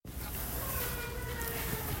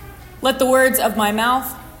Let the words of my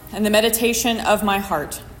mouth and the meditation of my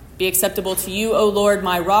heart be acceptable to you, O Lord,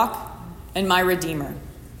 my rock and my redeemer.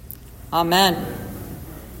 Amen.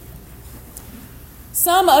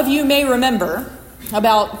 Some of you may remember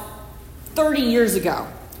about 30 years ago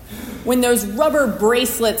when those rubber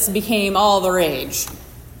bracelets became all the rage.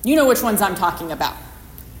 You know which ones I'm talking about.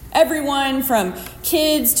 Everyone from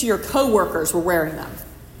kids to your coworkers were wearing them.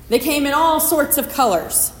 They came in all sorts of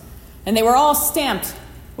colors, and they were all stamped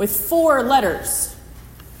with 4 letters,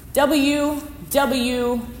 WWJD.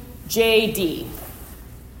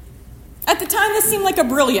 At the time, this seemed like a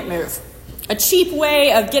brilliant move, a cheap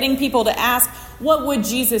way of getting people to ask, what would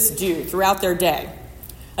Jesus do throughout their day?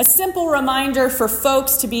 A simple reminder for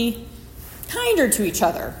folks to be kinder to each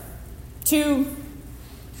other, to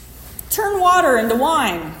turn water into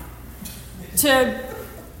wine, to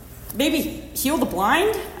maybe heal the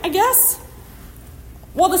blind, I guess.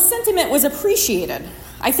 While the sentiment was appreciated,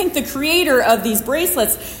 I think the creator of these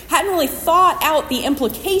bracelets hadn't really thought out the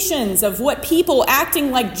implications of what people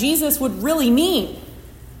acting like Jesus would really mean.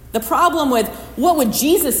 The problem with what would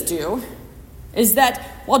Jesus do is that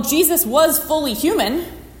while Jesus was fully human,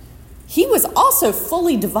 he was also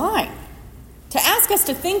fully divine. To ask us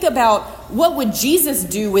to think about what would Jesus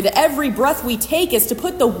do with every breath we take is to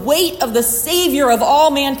put the weight of the Savior of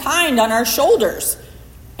all mankind on our shoulders.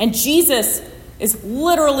 And Jesus is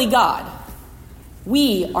literally God.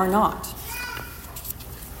 We are not.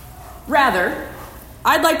 Rather,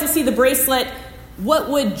 I'd like to see the bracelet, what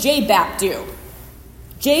would Jbap do?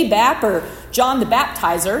 Jbap, or John the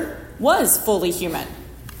Baptizer, was fully human.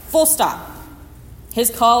 Full stop. His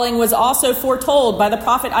calling was also foretold by the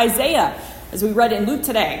prophet Isaiah, as we read in Luke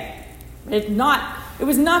today. It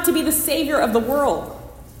was not to be the Savior of the world.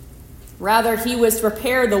 Rather, he was to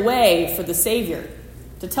prepare the way for the Savior,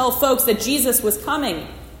 to tell folks that Jesus was coming,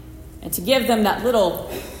 and to give them that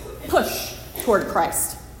little push toward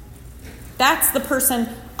Christ. That's the person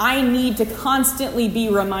I need to constantly be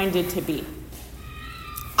reminded to be.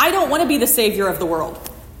 I don't want to be the Savior of the world.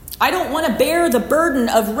 I don't want to bear the burden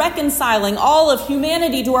of reconciling all of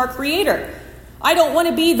humanity to our Creator. I don't want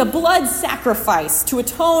to be the blood sacrifice to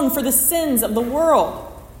atone for the sins of the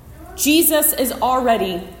world. Jesus is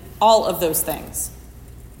already all of those things.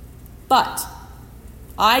 But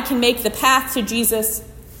I can make the path to Jesus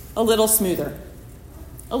a little smoother,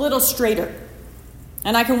 a little straighter.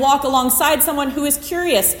 And I can walk alongside someone who is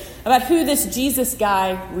curious about who this Jesus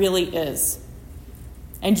guy really is.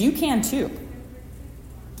 And you can too.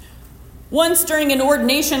 Once during an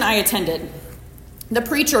ordination I attended, the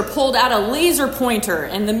preacher pulled out a laser pointer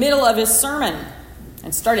in the middle of his sermon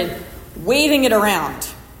and started waving it around.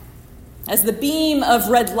 As the beam of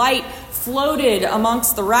red light floated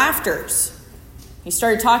amongst the rafters, he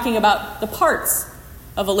started talking about the parts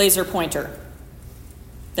of a laser pointer.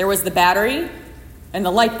 There was the battery and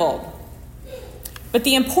the light bulb. But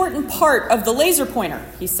the important part of the laser pointer,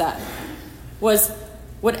 he said, was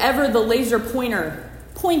whatever the laser pointer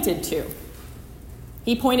pointed to.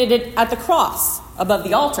 He pointed it at the cross above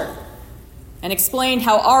the altar and explained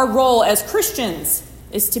how our role as Christians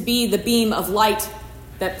is to be the beam of light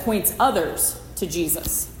that points others to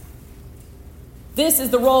Jesus. This is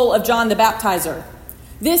the role of John the Baptizer.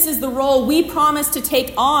 This is the role we promise to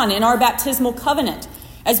take on in our baptismal covenant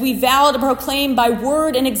as we vow to proclaim by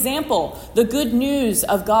word and example the good news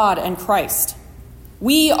of God and Christ.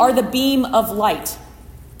 We are the beam of light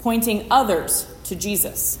pointing others to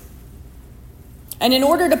Jesus. And in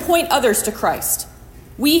order to point others to Christ,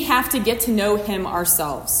 we have to get to know him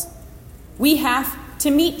ourselves. We have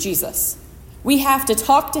to meet Jesus. We have to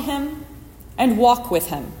talk to him and walk with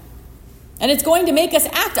him. And it's going to make us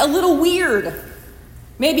act a little weird.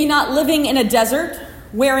 Maybe not living in a desert,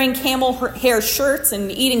 wearing camel hair shirts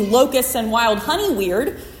and eating locusts and wild honey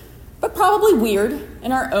weird, but probably weird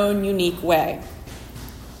in our own unique way.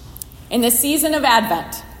 In the season of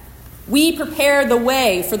Advent, we prepare the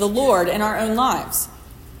way for the Lord in our own lives.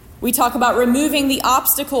 We talk about removing the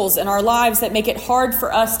obstacles in our lives that make it hard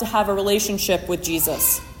for us to have a relationship with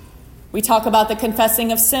Jesus. We talk about the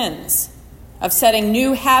confessing of sins, of setting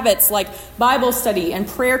new habits like Bible study and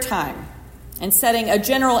prayer time, and setting a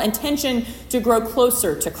general intention to grow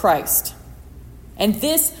closer to Christ. And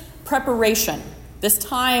this preparation, this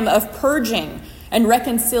time of purging and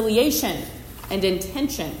reconciliation and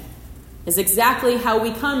intention, is exactly how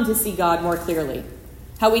we come to see God more clearly,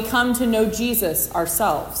 how we come to know Jesus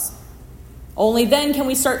ourselves. Only then can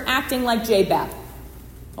we start acting like Jbap.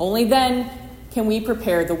 Only then can we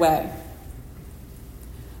prepare the way.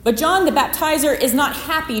 But John the Baptizer is not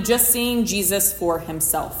happy just seeing Jesus for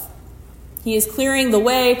himself. He is clearing the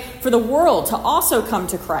way for the world to also come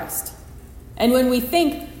to Christ. And when we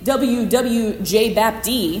think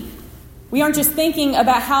WWJD, we aren't just thinking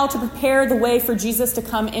about how to prepare the way for Jesus to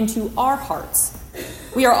come into our hearts.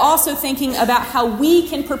 We are also thinking about how we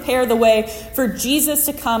can prepare the way for Jesus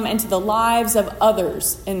to come into the lives of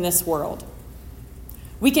others in this world.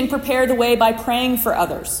 We can prepare the way by praying for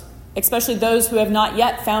others, especially those who have not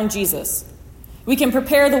yet found Jesus. We can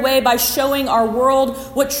prepare the way by showing our world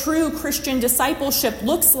what true Christian discipleship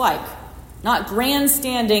looks like, not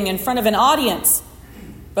grandstanding in front of an audience,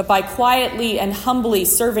 but by quietly and humbly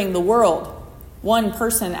serving the world, one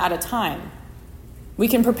person at a time. We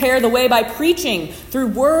can prepare the way by preaching through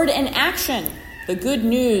word and action the good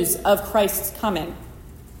news of Christ's coming.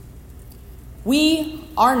 We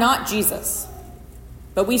are not Jesus,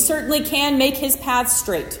 but we certainly can make his path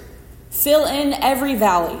straight, fill in every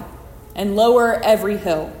valley, and lower every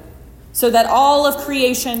hill, so that all of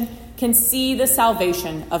creation can see the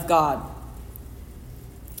salvation of God.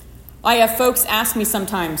 I have folks ask me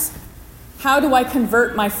sometimes, how do I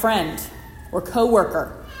convert my friend or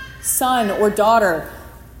coworker, son or daughter,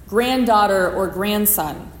 granddaughter or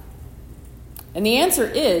grandson? And the answer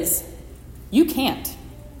is, you can't.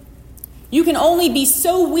 You can only be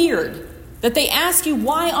so weird that they ask you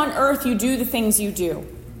why on earth you do the things you do.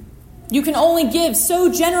 You can only give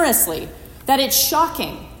so generously that it's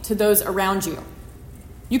shocking to those around you.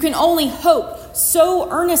 You can only hope so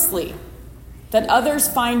earnestly that others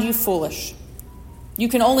find you foolish. You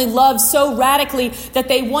can only love so radically that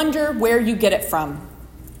they wonder where you get it from.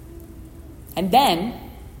 And then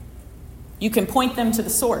you can point them to the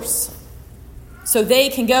source so they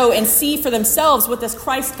can go and see for themselves what this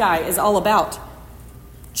Christ guy is all about.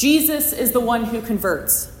 Jesus is the one who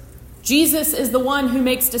converts. Jesus is the one who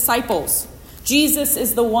makes disciples. Jesus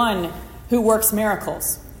is the one who works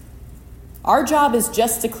miracles. Our job is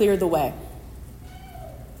just to clear the way.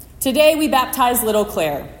 Today we baptize little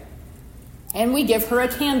Claire, and we give her a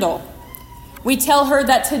candle. We tell her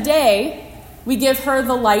that today we give her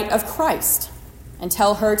the light of Christ and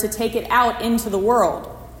tell her to take it out into the world.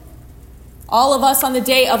 All of us on the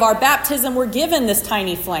day of our baptism were given this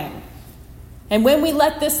tiny flame. And when we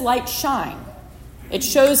let this light shine, it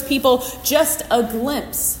shows people just a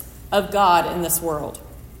glimpse of God in this world.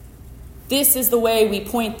 This is the way we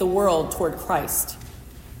point the world toward Christ.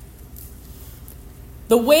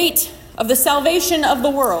 The weight of the salvation of the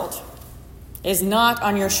world is not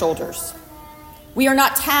on your shoulders. We are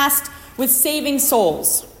not tasked with saving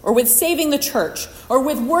souls or with saving the church or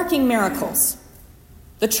with working miracles.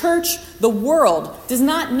 The church, the world, does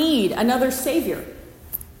not need another savior.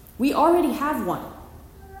 We already have one.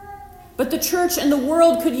 But the church and the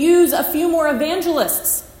world could use a few more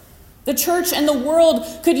evangelists. The church and the world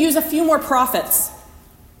could use a few more prophets.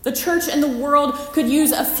 The church and the world could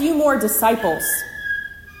use a few more disciples.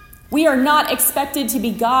 We are not expected to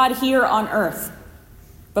be God here on earth,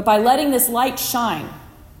 but by letting this light shine,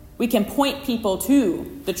 we can point people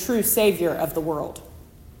to the true Savior of the world.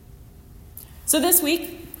 So this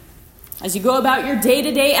week, as you go about your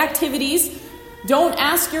day-to-day activities, don't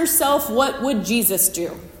ask yourself, what would Jesus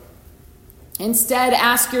do? Instead,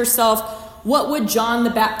 ask yourself, what would John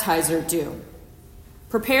the Baptizer do?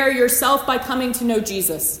 Prepare yourself by coming to know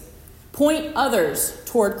Jesus. Point others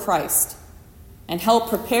toward Christ and help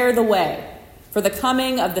prepare the way for the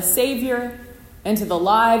coming of the Savior into the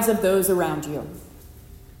lives of those around you.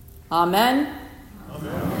 Amen.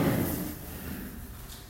 Amen.